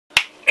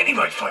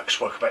Anyway folks,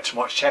 welcome back to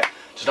my chat.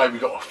 Today we've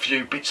got a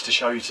few bits to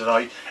show you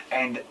today,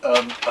 and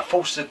a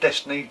Forces of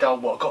Destiny doll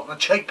what I got on the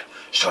cheap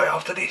straight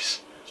after this.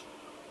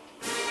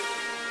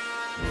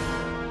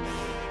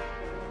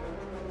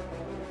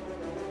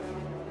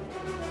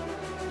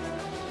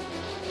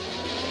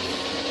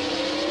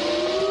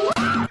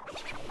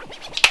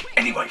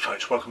 Anyway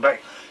folks, welcome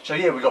back. So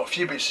yeah, we've got a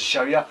few bits to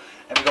show you,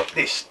 and we've got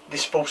this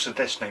Forces of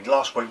Destiny.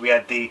 Last week we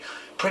had the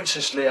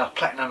Princess Leia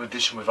Platinum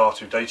Edition with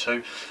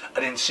R2-D2,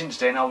 and then since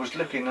then I was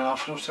looking and I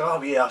thought,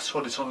 oh yeah, I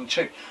saw this on the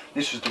cheap.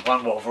 This was the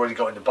one what I've already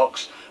got in the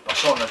box, but I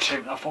saw it on the cheap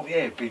and I thought, yeah,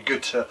 it'd be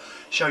good to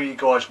show you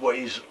guys what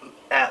is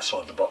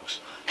outside the box.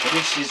 So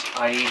this is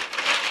a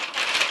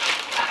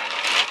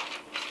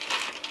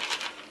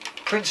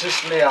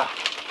Princess Leia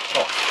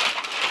top.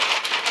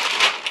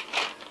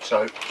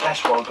 So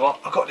that's what I got.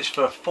 I got this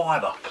for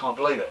 £5, can't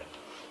believe it.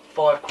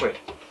 £5.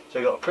 So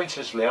we got a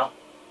Princess Leia,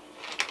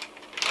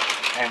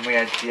 and we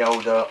had the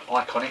older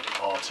iconic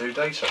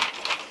R2-D2.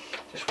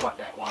 Just whack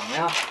that one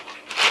now.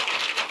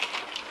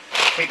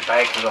 Keep the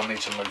bag because I need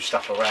to move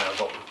stuff around. I've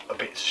got a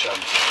bit to show you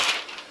today.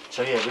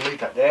 So yeah, we leave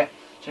that there.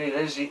 So yeah,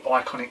 there's the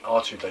iconic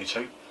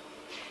R2-D2.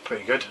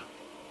 Pretty good.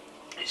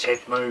 His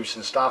head moves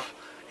and stuff.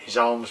 His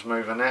arms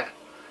move and that.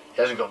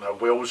 He hasn't got no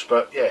wheels,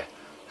 but yeah,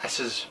 that's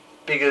as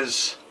big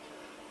as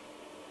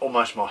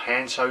almost my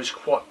hand, so it's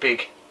quite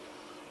big,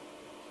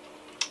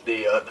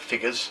 the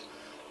figures.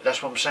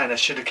 That's what I'm saying, they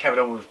should have carried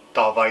on with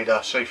Darth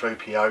Vader,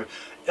 C-3PO.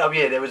 Oh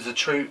yeah, there was the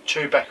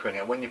Chewbacca in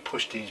it. When you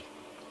pushed his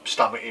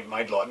stomach it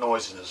made like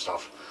noises and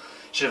stuff.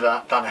 Should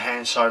have done a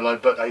Han Solo,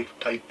 but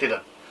they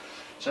didn't.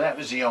 So that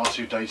was the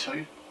R2-D2.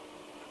 And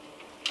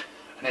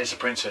there's the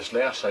Princess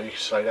Leia, so you can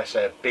say that's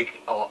how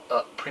big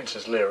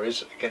Princess Leia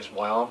is against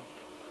my arm.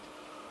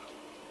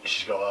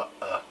 She's got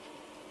a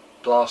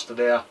blaster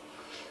there.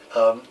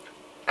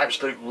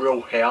 Absolute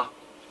real hair.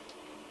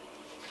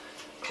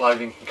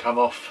 Clothing can come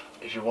off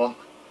if you want,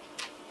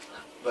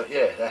 but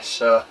yeah,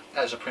 that's a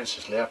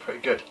Princess Leia, pretty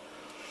good.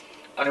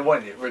 Only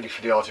wanted it really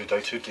for the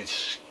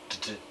R2-D2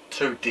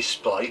 to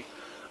display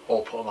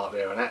or put them up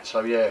there and that.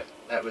 So yeah,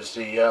 that was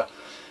the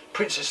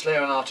Princess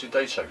Leia and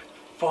R2-D2.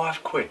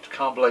 £5,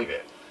 can't believe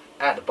it.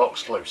 Out of the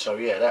box loose. So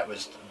yeah, that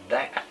was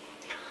that.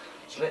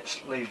 So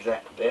let's leave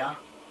that there.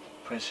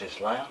 Princess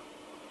Leia.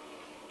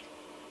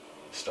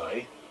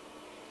 Stay.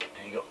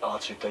 And you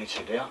got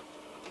R2-D2 there.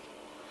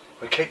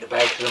 We keep the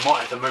bag because I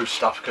might have to move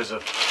stuff because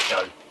of, you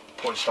know,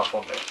 putting stuff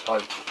on there.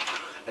 So,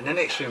 and the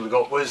next thing we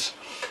got was,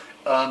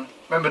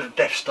 remember the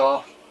Death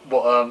Star?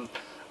 What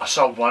I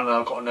sold one and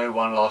I got a new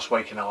one last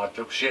week in our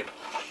little ship.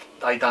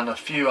 They done a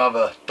few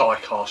other die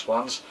cast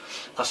ones.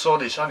 I saw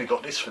this, only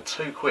got this for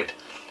 £2,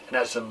 and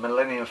that's the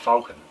Millennium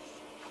Falcon.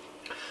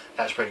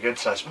 That's pretty good.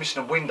 So it's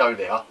missing a window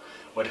there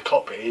where the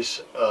cockpit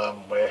is,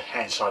 where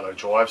Han Solo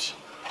drives.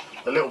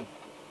 The little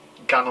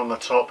gun on the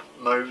top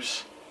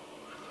moves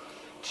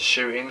to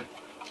shoot in,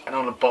 and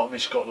on the bottom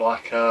it's got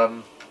like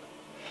I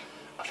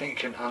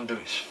think you can undo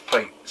its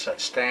feet so it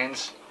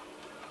stands.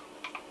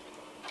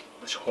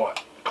 It's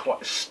quite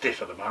stiff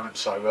at the moment,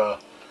 so have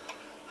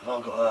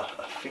I got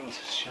a thing to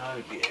show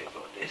you? Yeah,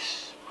 got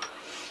this.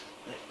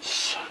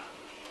 So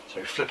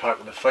we flip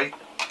open the feet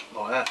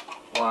like that.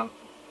 1,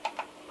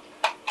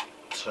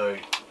 2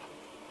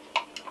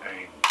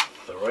 and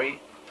 3.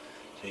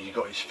 So you've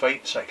got his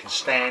feet so it can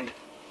stand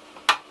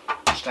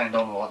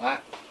on like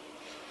that.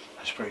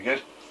 That's pretty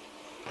good.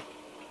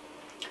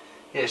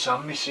 Yeah, so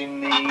I'm missing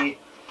the,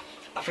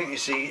 I think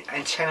it's the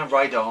antenna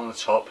radar on the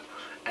top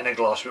and the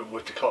glass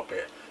with the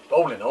cockpit. But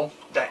all in all,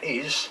 that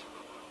is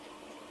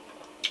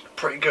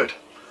pretty good.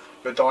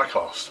 Good die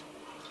cast.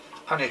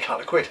 Only a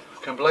couple of £,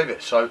 couldn't believe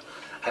it. So,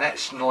 and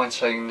that's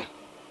 19,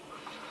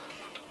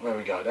 where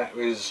we go, that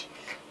was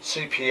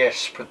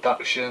CPS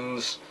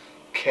Productions,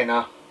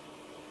 Kenner,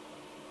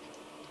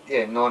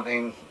 yeah,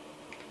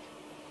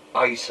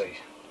 1980.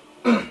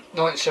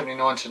 1979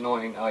 to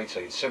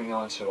 1980,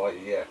 79 to 80,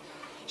 yeah.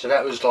 So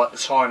that was like the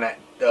time that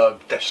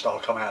Death Star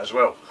come out as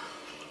well.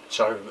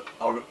 So,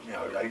 you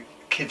know,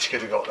 kids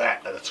could have got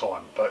that at the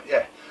time. But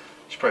yeah,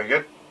 it's pretty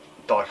good.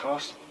 Die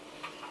cast.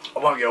 I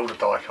won't get all the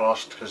die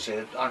cast because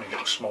they're only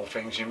little small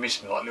things. You're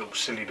missing like little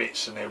silly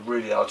bits and they're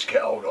really hard to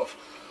get hold of.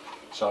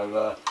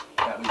 So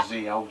that was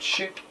the old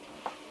ship.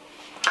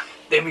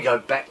 Then we go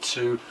back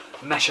to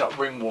Mash Up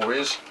Ring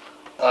Warriors.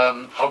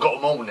 I've got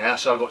them all now,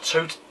 so I've got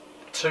two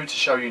to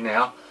show you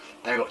now,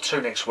 and I've got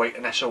 2 next week,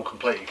 and that's all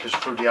completed because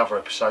through the other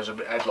episodes I've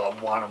had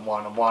like 1 and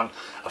 1 and 1.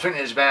 I think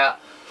there's about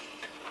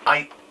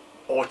 8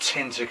 or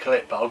 10 to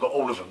collect, but I've got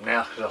all of them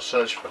now because I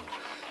searched for them.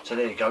 So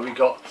there you go, we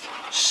got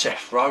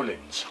Seth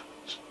Rollins,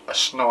 a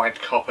snide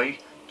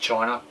copy,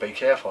 China, be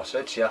careful I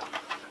said to you.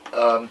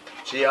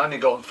 So yeah, I only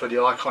got them for the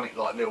iconic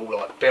like little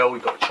like bell. We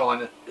got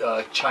China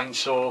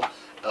chainsaw,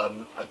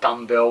 a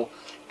dumbbell,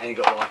 and you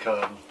got like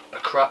a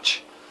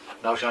crutch.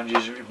 And I was going to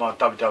use it with my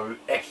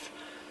WWF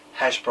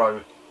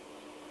Hasbro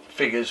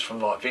figures from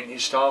like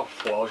vintage style.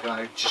 Thought I was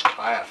going to just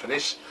cut out for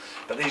this,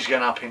 but these are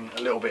going up in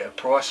a little bit of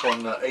price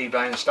on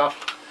eBay and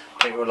stuff.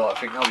 People were like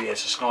thinking, oh yeah,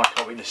 it's a snide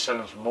copy, they're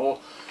selling for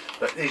more.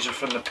 But these are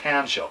from the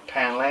Pound Shop,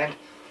 Poundland.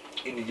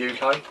 in the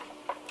UK.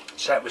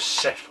 So that was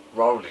Seth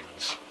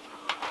Rollins.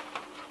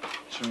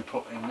 So we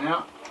put in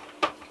now.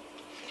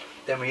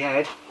 Then we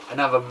had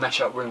another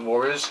Matchup Ring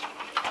Warriors,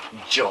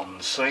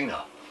 John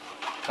Cena.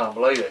 Can't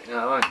believe it, you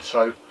know what I mean?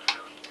 So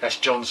that's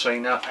John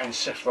Cena and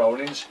Seth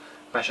Rollins.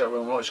 Matchup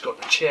Ring Warriors. It's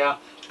got the chair.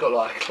 It's got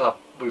like a club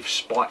with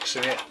spikes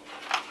in it.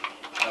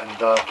 And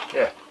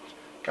yeah,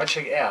 go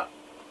check it out.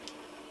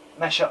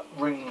 Matchup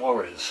Ring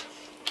Warriors.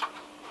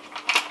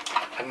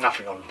 And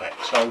nothing on the back.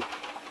 So,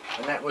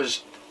 and that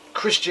was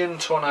Christian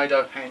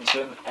Tornado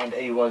Hansen, and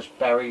he was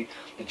Barry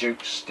the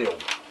Duke Still.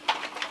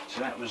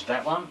 So that was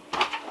that one.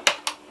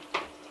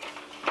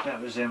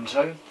 That was them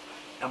two.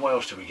 And what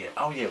else did we get?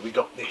 Oh yeah, we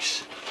got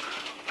this.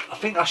 I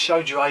think I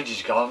showed you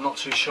ages ago, I'm not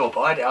too sure, but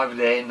I had it over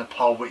there in the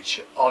pole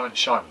which I haven't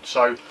shown.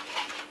 So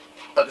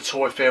at the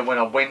toy fair when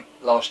I went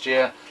last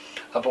year,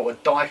 I bought a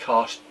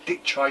die-cast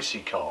Dick Tracy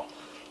car.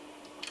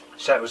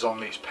 So that was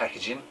on its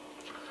packaging.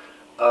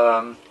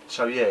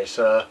 So yeah, it's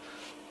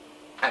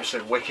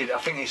absolutely wicked. I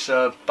think it's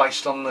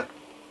based on the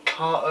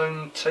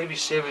cartoon TV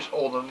series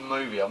or the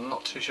movie. I'm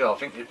not too sure. I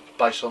think it's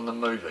based on the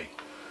movie.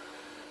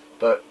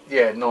 But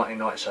yeah,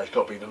 1990, so it's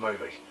got to be the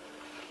movie.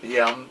 But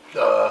yeah, I'm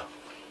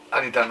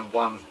only done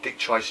one Dick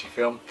Tracy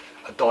film.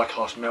 A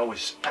die-cast metal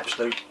is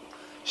absolute.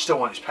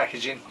 Still on its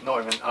packaging,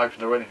 not even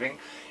opened or anything.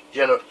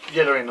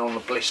 Yellowing on the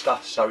blister,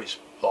 so it's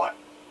like,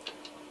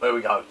 there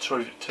we go,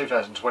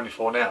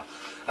 2024 now.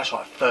 That's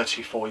like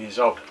 34 years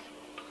old.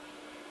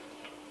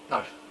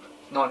 No,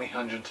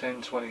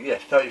 1910, 20, yeah,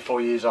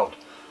 34 years old.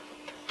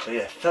 So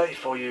yeah,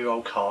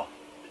 34-year-old car,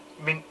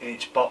 mint in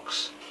its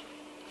box,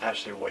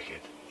 absolutely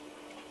wicked.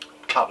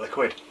 Couple of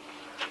quid.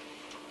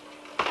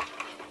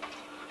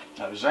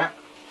 That was that.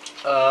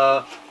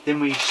 Then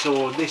we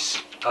saw this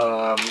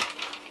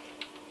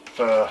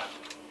for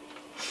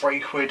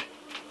 £3,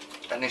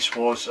 and this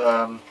was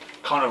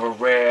kind of a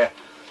rare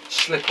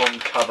slip-on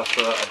cover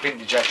for a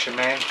vintage Action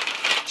Man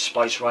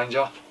Space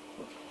Ranger.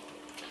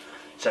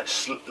 So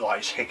that's like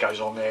his head goes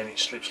on there and it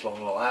slips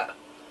along like that.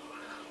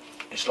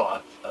 It's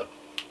like a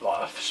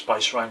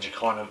Space Ranger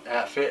kind of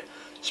outfit.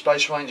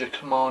 Space Ranger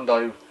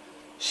Commando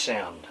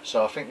sound.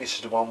 So I think this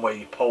is the one where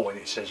you pull and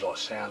it says like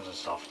sounds and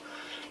stuff.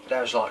 But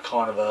that was like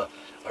kind of a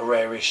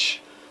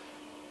rarish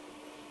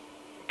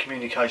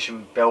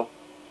communication belt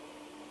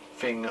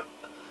thing.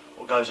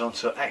 What goes on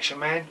to Action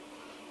Man.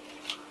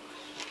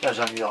 That was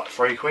only like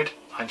 £3.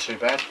 Ain't too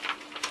bad.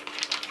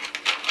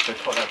 So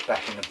put that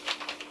back in the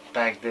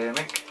bag there,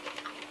 Mick.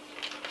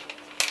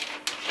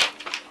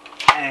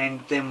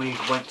 And then we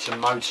went to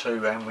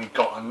Motu and we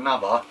got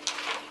another,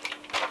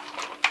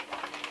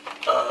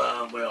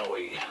 where are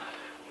we?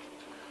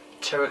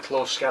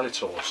 Pteroclaw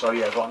Skeletor. So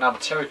yeah, I got another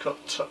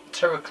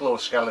Pteroclaw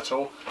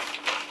Skeletor,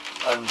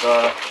 and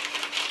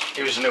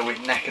it was a little bit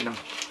knackered and,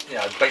 you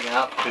know, beaten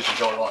up because it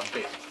got like a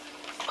bit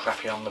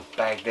crappy on the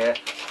bag there.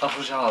 I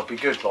thought, oh, it'd be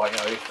good, like, you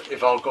know,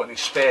 if I've got any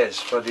spares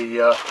for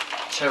the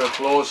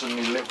Pteroclaws and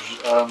the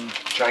little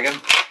dragon.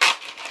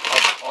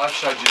 I've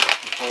showed you this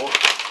before,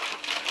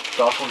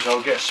 but I thought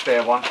I'll get a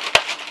spare one.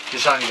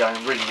 It's only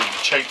going really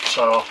cheap,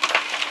 so I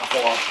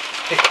thought I'd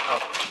pick it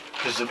up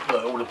because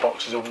all the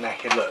boxes all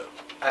knackered. Look,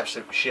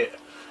 absolute shit.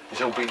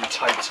 It's all been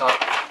taped up.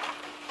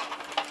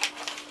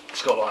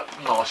 It's got like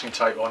masking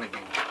tape on it,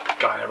 been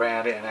going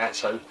around it and that.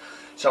 So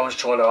someone's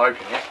tried to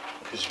open it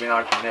because it's been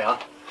open now,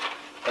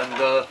 and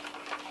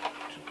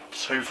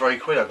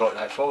 £2-3 I got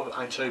that for.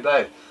 Ain't too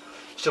bad.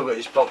 Still got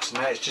this box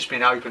and that. It's just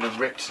been opened and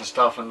ripped and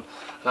stuff, and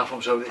I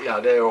thought, so you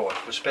know, they're alright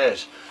for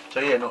spares. So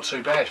yeah, not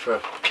too bad for a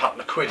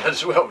couple of quid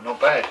as well. Not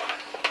bad.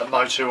 The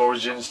Motu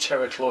Origins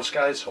Pteroclaw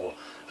Skeletor.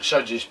 I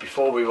showed you this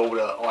before with all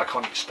the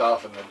iconic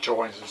stuff and the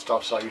drawings and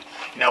stuff, so you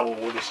know what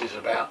all this is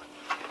about.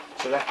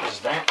 So that was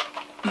that.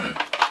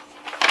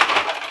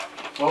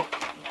 Well,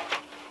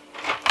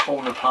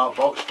 falling apart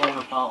box, falling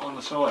apart on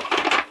the side.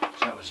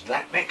 So that was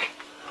that, Mick.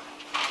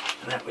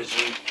 And that was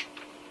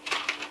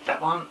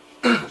that one.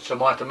 So I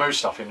might have to move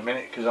stuff in a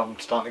minute because I'm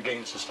starting to get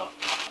into stuff.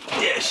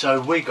 Yeah,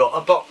 so we got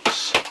a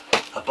box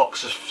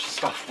of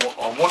stuff what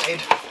I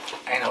wanted,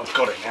 and I've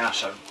got it now,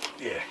 so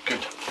yeah,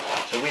 good.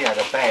 So we had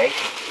a bag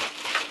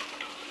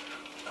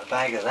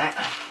of that.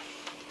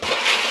 I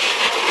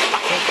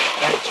think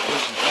that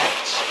was that.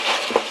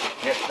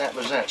 Yep, that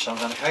was that. So I'm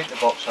going to take the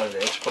box over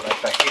there to put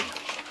that back in.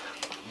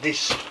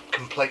 This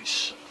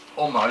completes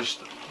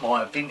almost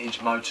my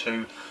vintage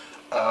Motu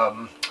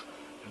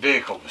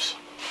vehicles.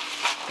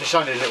 It's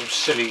only a little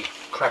silly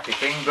crappy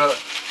thing, but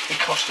it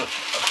cost a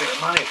bit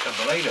of money. I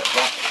couldn't believe it.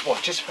 Like,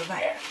 what, just for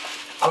that?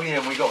 Oh yeah,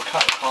 and we got a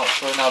couple of parts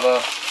for another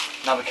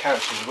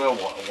character as well.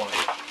 What I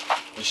wanted,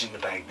 which is in the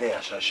bag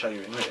there. So I'll show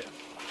you in a minute.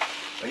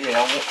 But yeah,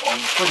 I really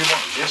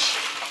wanted this.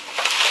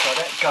 So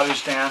that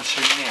goes down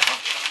to now.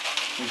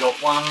 We got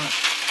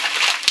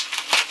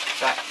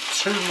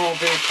two more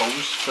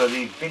vehicles for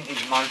the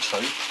vintage Motu,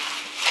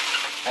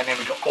 and then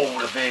we got all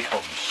the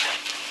vehicles.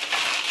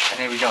 And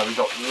here we go, we've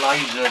got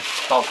laser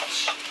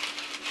bolts.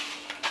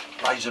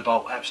 Laser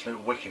bolt, absolute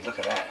wicked, look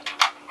at that.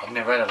 I've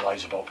never had a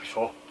laser bolt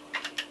before.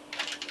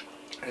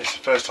 And it's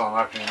the first time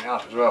opening it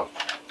up as well.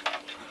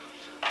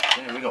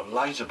 Yeah, we got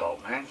laser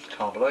bolt, man.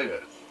 Can't believe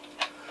it.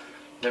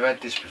 Never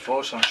had this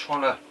before, so I'm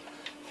trying to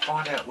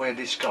find out where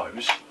this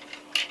goes.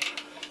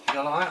 You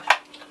know, like that.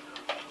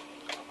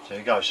 So there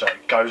you go. So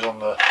it goes on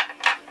the,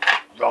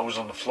 rolls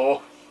on the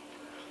floor.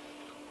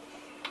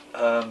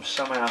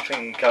 Somehow I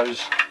think it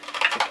goes,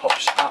 it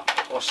pops up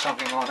or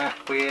something like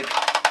that. Weird,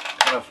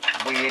 kind of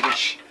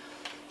weirdish.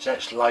 So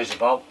that's laser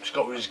bolt. It's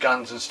got his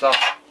guns and stuff.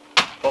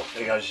 Oh,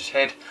 there goes his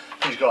head.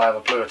 He's got to have a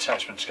blue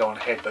attachment to go on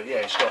the head, but yeah,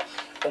 it's got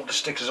all the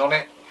stickers on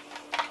it.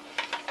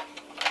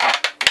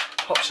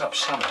 Pops up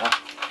somehow.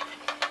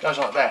 Goes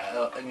like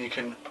that, and you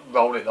can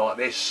roll it like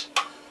this,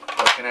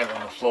 or you can have it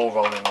on the floor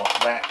rolling like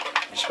that.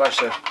 You're supposed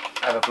to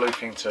have a blue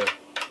thing to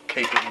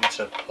keep it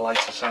into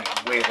place or something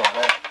weird like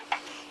that.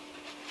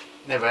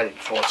 Never had it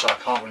before, so I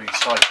can't really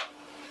say.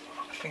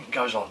 I think it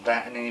goes like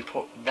that, and then you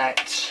put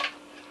that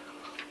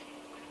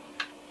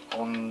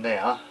on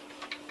there.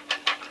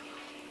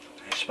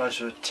 It's supposed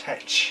to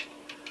attach,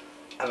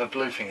 have a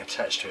blue thing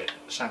attached to it,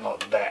 something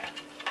like that.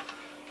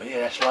 But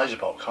yeah, that's laser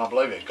bolt. Can't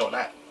believe it. Got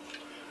that.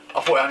 I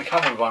thought it only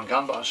came with one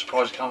gun, but I'm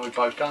surprised it came with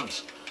both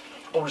guns.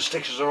 All the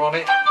stickers are on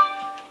it.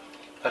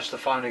 That's the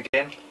phone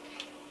again.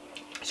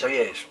 So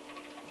yeah, it's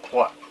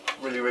quite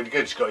really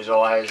good. It's got his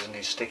eyes and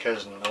his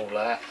stickers and all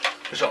that.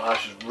 It's like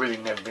that's really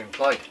never been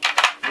played.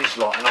 This is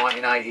like a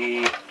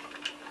 1980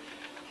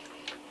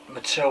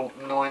 Mattel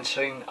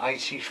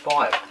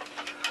 1985.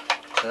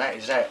 So that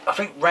is that. I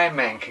think Ram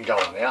Man can go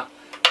on there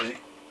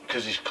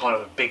because he's kind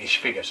of a biggish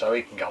figure, so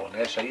he can go on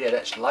there. So yeah,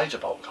 that's laser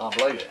bolt. Can't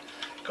believe it.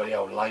 Got the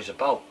old laser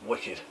bolt.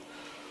 Wicked.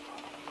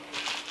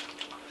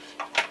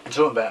 And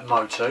talking about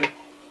motu,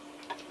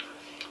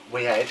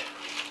 we had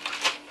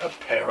a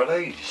pair of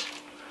these.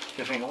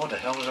 You're thinking, what the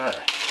hell is that?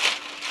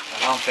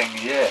 And I'm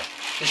thinking, yeah,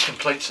 this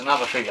completes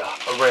another figure,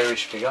 a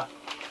rarish figure.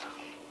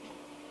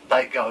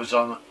 That goes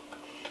on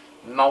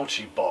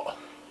multi-bot.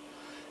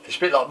 It's a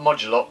bit like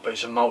modulock, but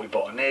it's a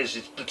multi-bot. And there's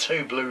the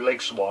two blue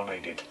legs what I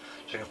needed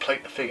to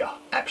complete the figure.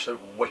 Absolute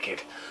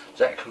wicked.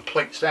 So that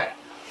completes that.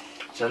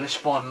 So let's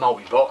find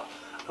multi-bot,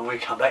 and we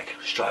come back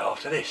straight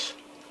after this.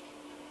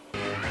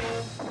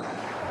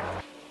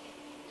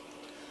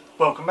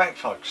 Welcome back,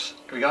 folks.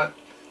 Here we go.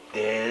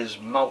 There's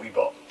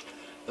multi-bot.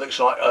 Looks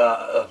like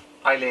a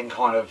alien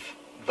kind of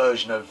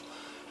version of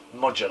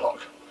modulock.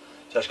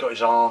 So it's got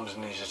his arms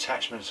and his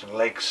attachments and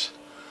legs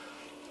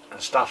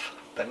and stuff.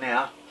 But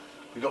now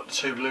we've got the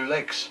two blue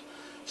legs.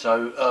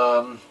 So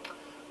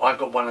I've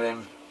got one of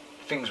them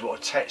things what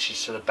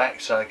attaches to the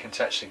back so they can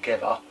attach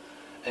together,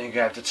 and you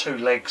can have the two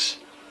legs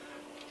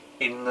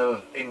in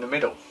the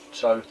middle.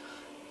 So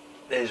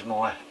there's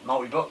my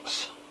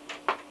multi-bots.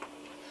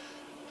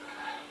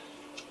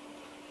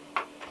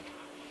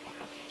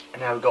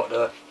 And now we've got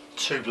the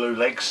two blue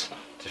legs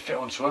to fit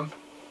onto them,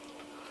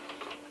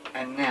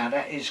 and now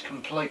that is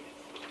complete.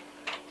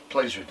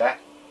 Pleased with that.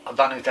 I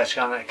don't know if that's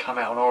going to come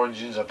out on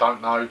Origins, I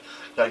don't know.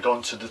 They've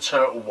gone to the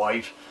turtle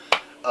wave.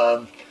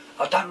 I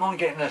don't mind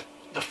getting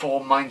the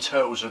four main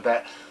turtles of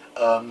that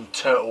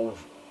turtle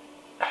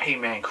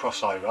He-Man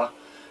crossover,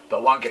 but I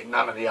won't get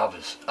none of the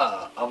others.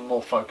 I'm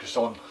more focused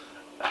on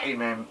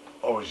He-Man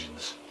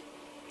Origins.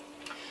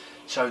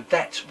 So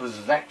that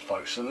was that,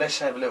 folks. So let's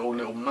have a little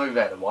move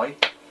out of the way,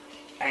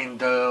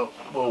 and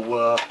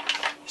we'll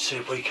see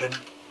if we can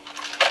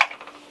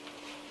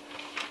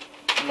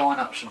line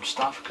up some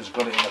stuff, because I've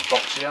got it in a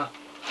box here.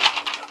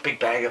 A big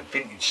bag of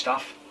vintage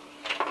stuff,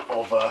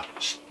 of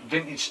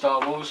vintage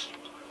Star Wars.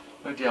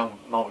 Move the old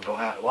multi-bot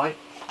out of the way.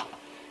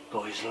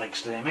 Got his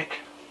legs there, Mick.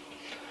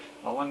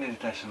 I wonder if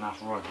that's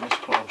enough room. Let's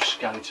put on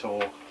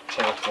Skeletor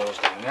Terraforce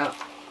down here.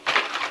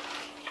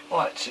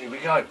 Right, here we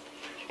go.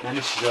 Now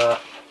this is a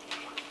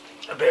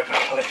bit of a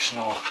collection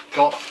I've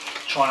got.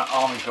 Trying to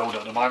army build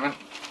at the moment.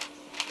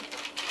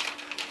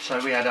 So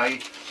we had a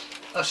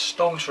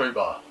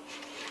Stormtrooper.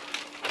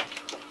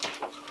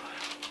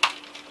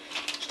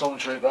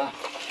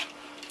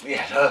 We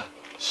had a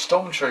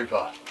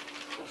Stormtrooper.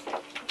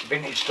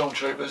 Vintage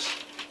Stormtroopers.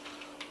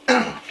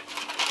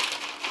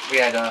 We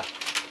had a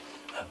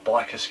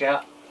Biker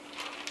Scout.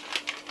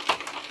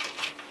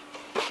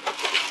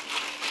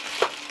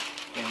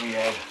 Then we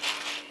had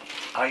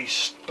a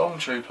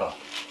Stormtrooper.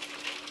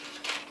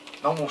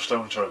 Normal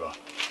Stormtrooper.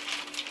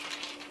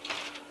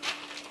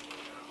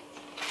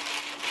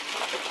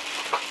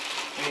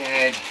 We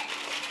had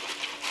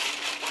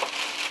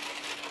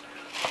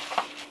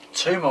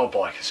two more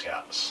Biker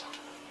Scouts.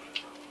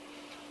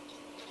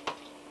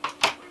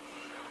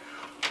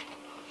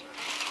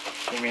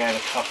 Then we had a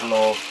couple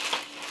of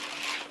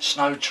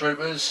Snow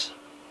Troopers.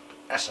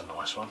 That's a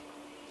nice one.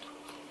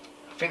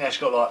 I think that's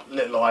got like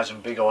little eyes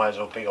and big eyes,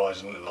 or big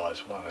eyes and little eyes,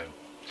 one of them.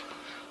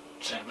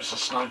 So that was the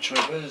Snow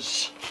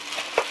Troopers.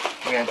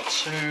 We had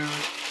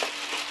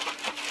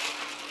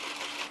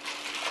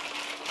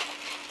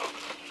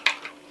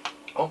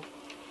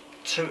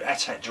two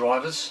attack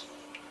drivers.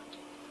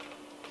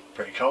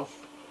 Pretty cool.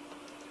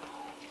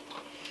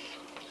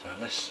 So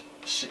let's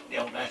sit the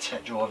old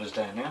attack drivers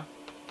down now.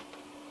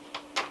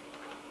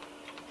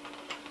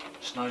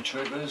 Snow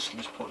Troopers,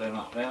 let's put them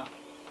up there.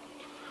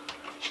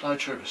 Snow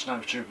Troopers,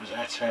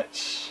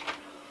 ATATs.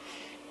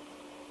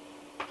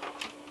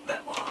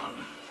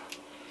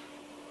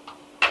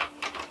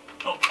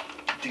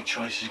 dig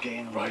traces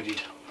getting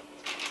raided.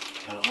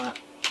 Go like that.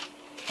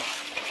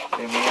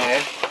 Then we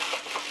had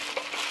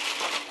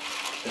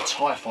the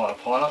TIE Fighter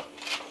pilot.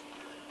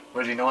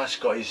 Really nice,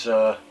 got his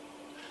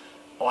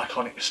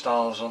iconic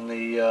stars on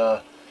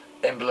the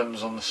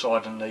emblems on the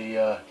side and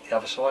the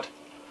other side.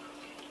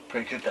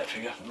 Pretty good, that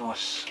figure,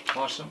 nice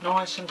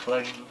and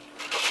clean.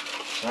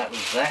 So that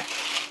was that.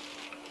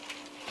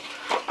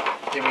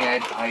 Then we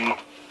had a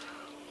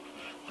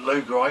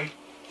Blue Grey,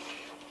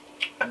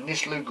 and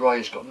this Blue Grey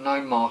has got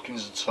no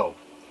markings at all,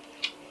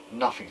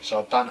 nothing. So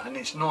I've done, and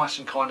it's nice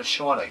and kind of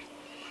shiny.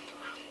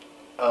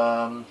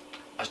 I'll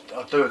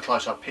do a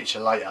close-up picture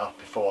later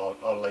before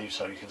I leave,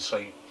 so you can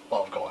see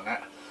what I've got on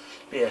that.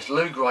 But yes,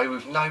 Blue Grey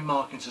with no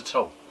markings at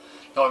all,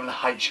 not even a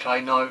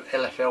HK, no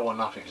LFL or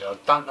nothing. So I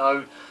don't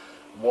know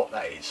what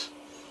that is,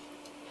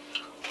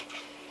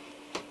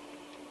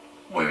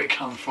 where it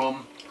come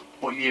from,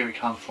 what year it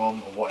come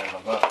from, or whatever.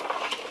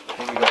 But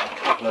then we got a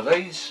couple of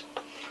these,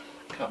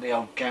 a couple of the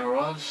old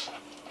Gamma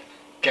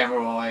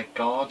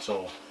guards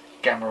or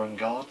Gamma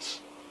guards.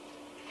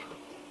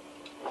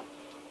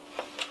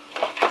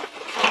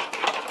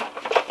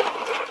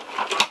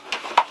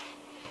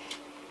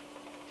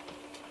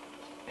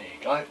 There you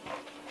go,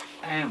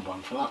 and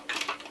one for luck.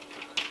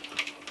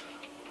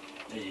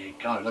 There you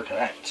go, look at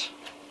that.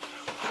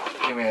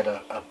 Then we had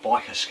a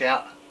biker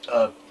scout,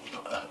 a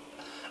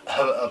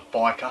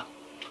bike.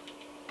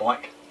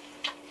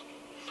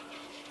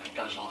 It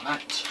goes like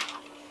that.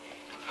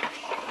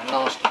 And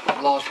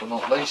last but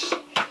not least,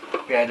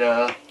 we had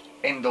a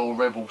Endor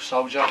Rebel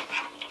soldier,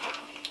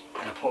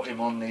 and I put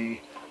him on the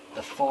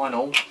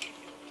final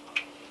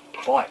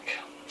bike.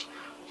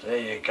 So there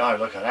you go,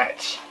 look at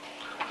that.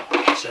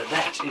 So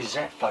that is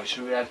that, folks.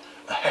 So we had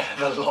a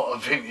hell of a lot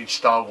of vintage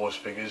Star Wars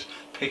figures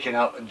picking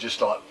up and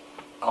just like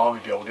army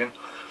building.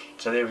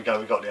 So there we go,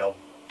 we got the old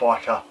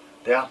biker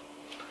there.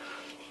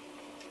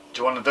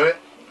 Do you want to do it?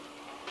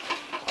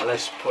 Well,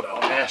 let's put it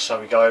on there. So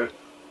we go,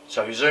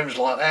 so he zooms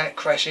like that,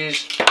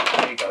 crashes,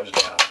 and he goes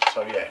down.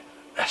 So yeah,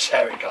 that's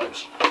how it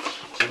goes.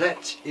 So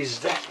that is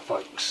that,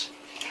 folks.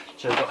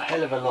 So we've got a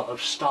hell of a lot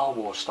of Star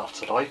Wars stuff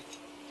today.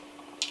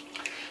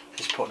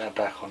 Let's put that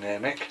back on there,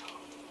 Mick.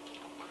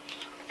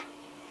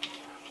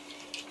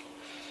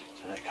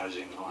 So that goes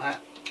in like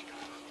that,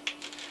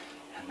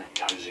 and that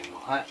goes in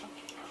like that.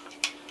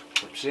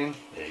 Flips in,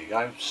 there you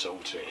go,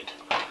 sorted.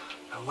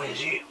 And where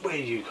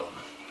you gone?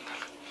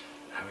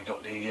 And we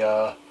got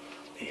the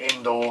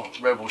Endor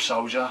Rebel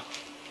soldier.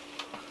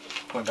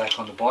 Put him back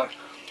on the bike.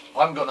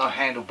 I haven't got no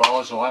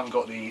handlebars, or I haven't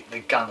got the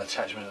gun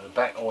attachment at the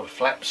back or the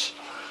flaps.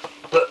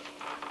 But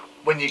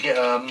when you get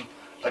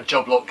a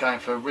job lot going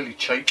for really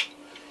cheap,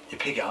 you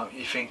pick it up,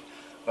 you think,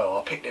 well,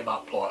 I picked him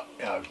up like,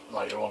 you know,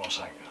 later on or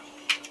something.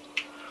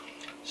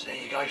 So there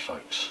you go,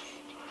 folks.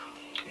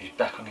 He's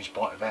back on his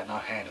bike without no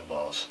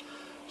handlebars.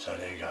 So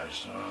there he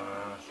goes.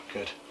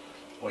 Good,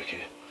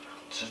 wicked.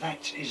 So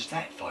that is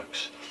that,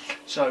 folks.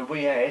 So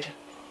we had,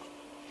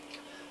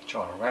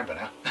 trying to remember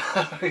now,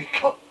 we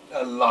got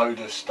a load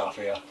of stuff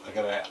here. Look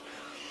at that.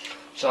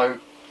 So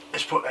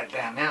let's put that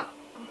down now.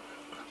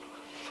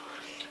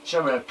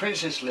 So we had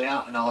Princess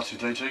Leia and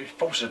R2-D2,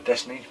 Force of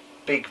Destiny,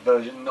 big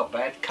version, not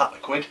bad, couple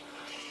of quid.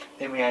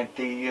 Then we had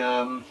the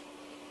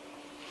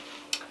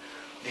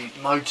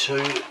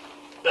motu,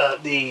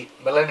 the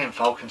Millennium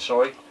Falcon,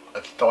 sorry,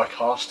 a die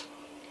cast.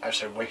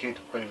 Absolutely wicked,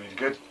 really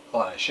good,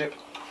 like that ship.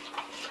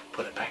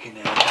 Put it back in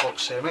there in the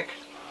box there, Mick.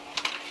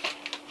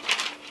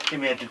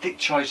 Then we had the Dick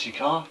Tracy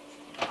car,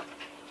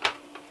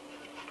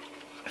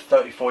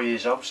 34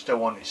 years old,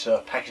 still on its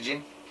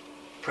packaging,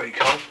 pretty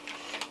cool.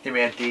 Then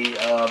we had the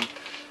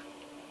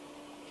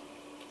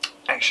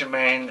Action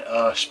Man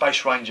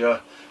Space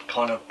Ranger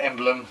kind of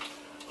emblem,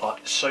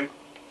 like suit,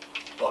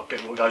 like a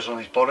bit what goes on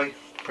his body,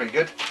 pretty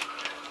good.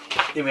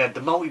 Then we had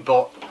the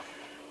multi-bot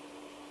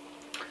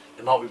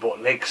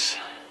legs,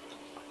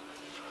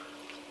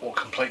 what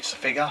completes the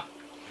figure,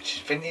 which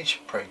is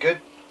vintage, pretty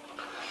good.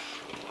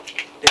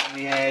 Then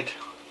we had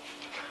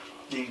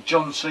the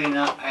John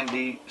Cena and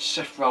the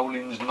Seth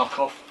Rollins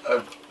knockoff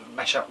of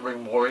Mash-Up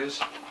Ring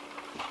Warriors.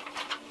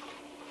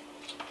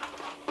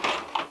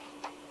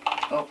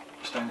 Oh,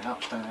 stand it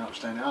up. There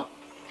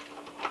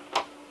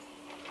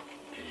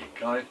you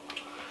go.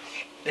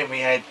 Then we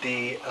had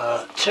the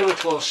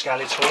Pterodactyl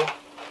Skeletor,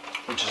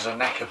 which is a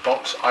knackered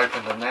box,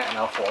 opened on that, and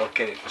I thought I'd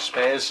get it for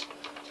spares.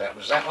 So that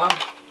was that one.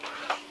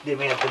 Then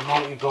we had the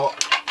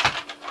multi-bot,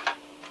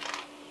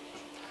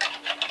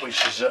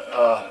 which is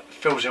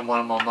fills in one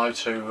of my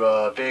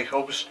motu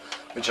vehicles,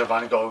 which I've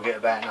only got to get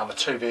about another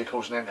 2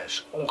 vehicles, and then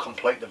that's all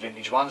complete, the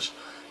vintage ones.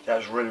 That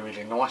was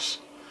really nice,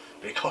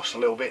 but it cost a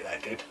little bit,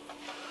 that did.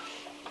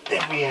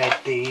 Then we had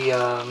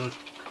the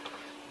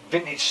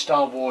vintage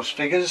Star Wars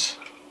figures,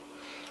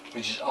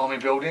 which is army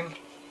building.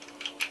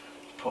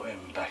 Put him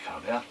back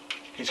up there.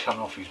 He's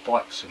coming off his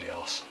bike, silly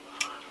ass.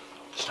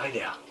 Stay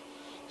there.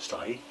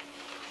 Stay.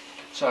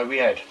 So we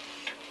had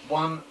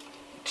 1,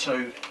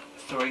 2,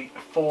 3,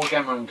 4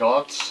 Gamma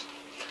guards.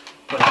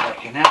 Put it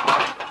back in there.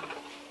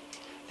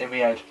 Then we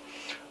had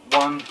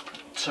 1,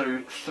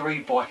 2,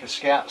 3 biker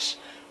scouts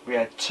we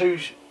had 2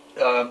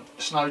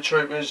 snow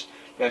troopers,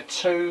 we had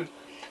 2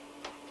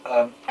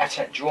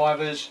 ATAC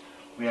drivers,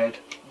 we had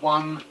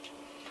 1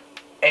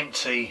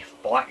 empty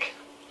bike,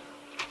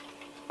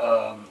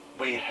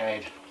 we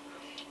had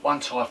 1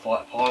 TIE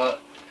fighter pilot,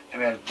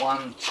 and we had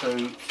 1,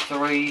 2,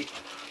 3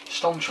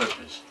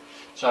 stormtroopers.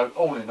 So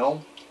all in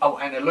all, oh,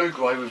 and a Lou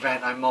Grey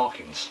without no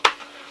markings.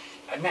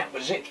 And that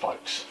was it,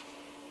 folks.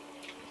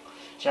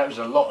 So that was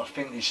a lot of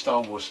vintage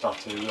Star Wars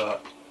stuff to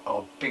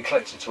I've been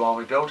collecting to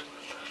Army Build,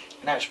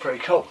 and that's pretty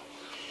cool.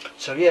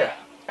 So yeah,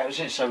 that was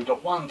it. So we've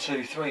got 1,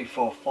 2, 3,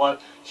 4,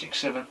 5, 6,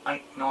 7,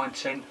 8, 9,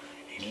 10,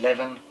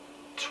 11,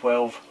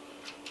 12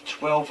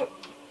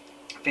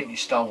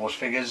 vintage Star Wars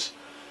figures,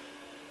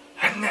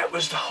 and that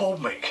was the whole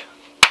mick.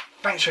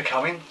 Thanks for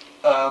coming.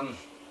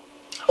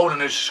 All the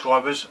new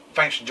subscribers,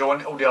 thanks for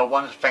joining. All the old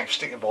ones, thanks for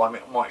sticking by me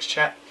at Mike's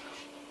chat.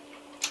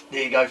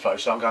 There you go,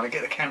 folks. So I'm going to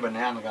get the camera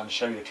now and I'm going to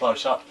show you the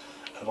close up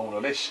of all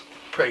of this.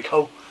 Pretty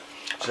cool.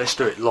 So let's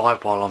do it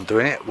live while I'm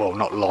doing it. Well,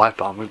 not live,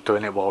 but I'm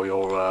doing it while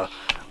you're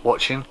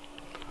watching.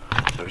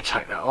 So we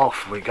take that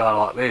off, we go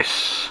like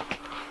this,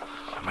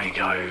 and we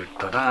go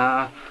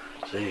da-da.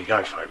 So there you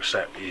go, folks.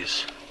 That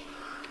is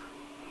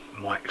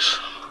Mike's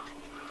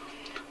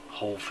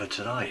haul for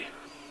today.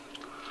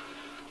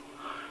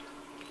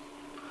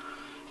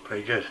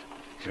 Pretty good.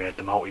 We had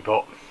the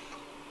multi-bot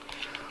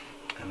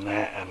and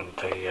that, and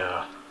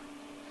the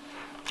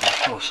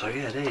so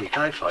yeah, there you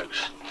go,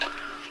 folks.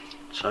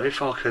 So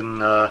if I can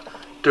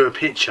do a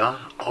picture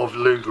of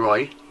Lou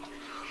Grey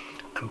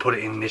and put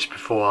it in this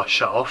before I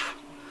shut off,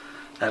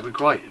 that'd be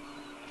great.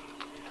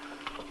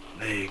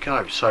 There you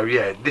go. So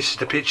yeah, this is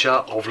the picture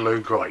of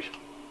Lou Grey.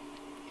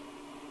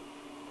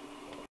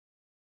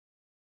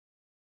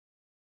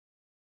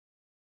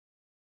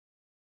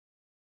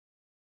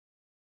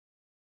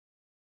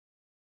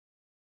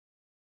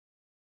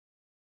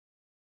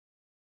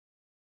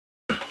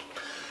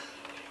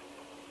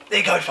 There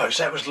you go, folks.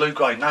 That was Lou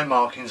Grey. No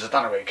markings. I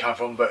don't know where it came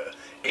from, but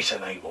it's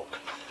an Ewok.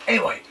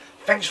 Anyway,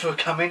 thanks for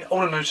coming,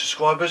 all the new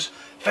subscribers.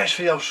 Thanks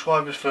for the old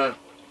subscribers for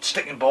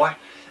sticking by.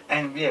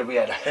 And yeah, we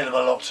had a hell of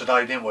a lot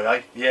today, didn't we,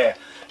 eh? Yeah.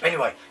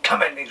 Anyway, come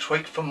back next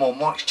week for more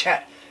Mike's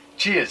Chat.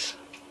 Cheers.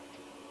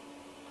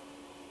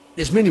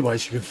 There's many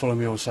ways you can follow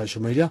me on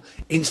social media.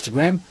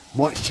 Instagram,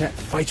 Mike's Chat,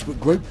 Facebook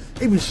group,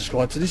 even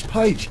subscribe to this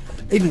page.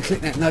 Even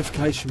click that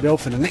notification bell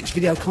for the next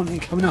video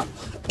content coming up.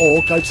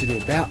 Or go to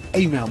the about,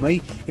 email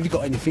me if you've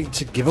got anything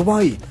to give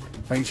away.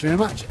 Thanks very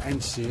much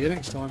and see you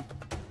next time.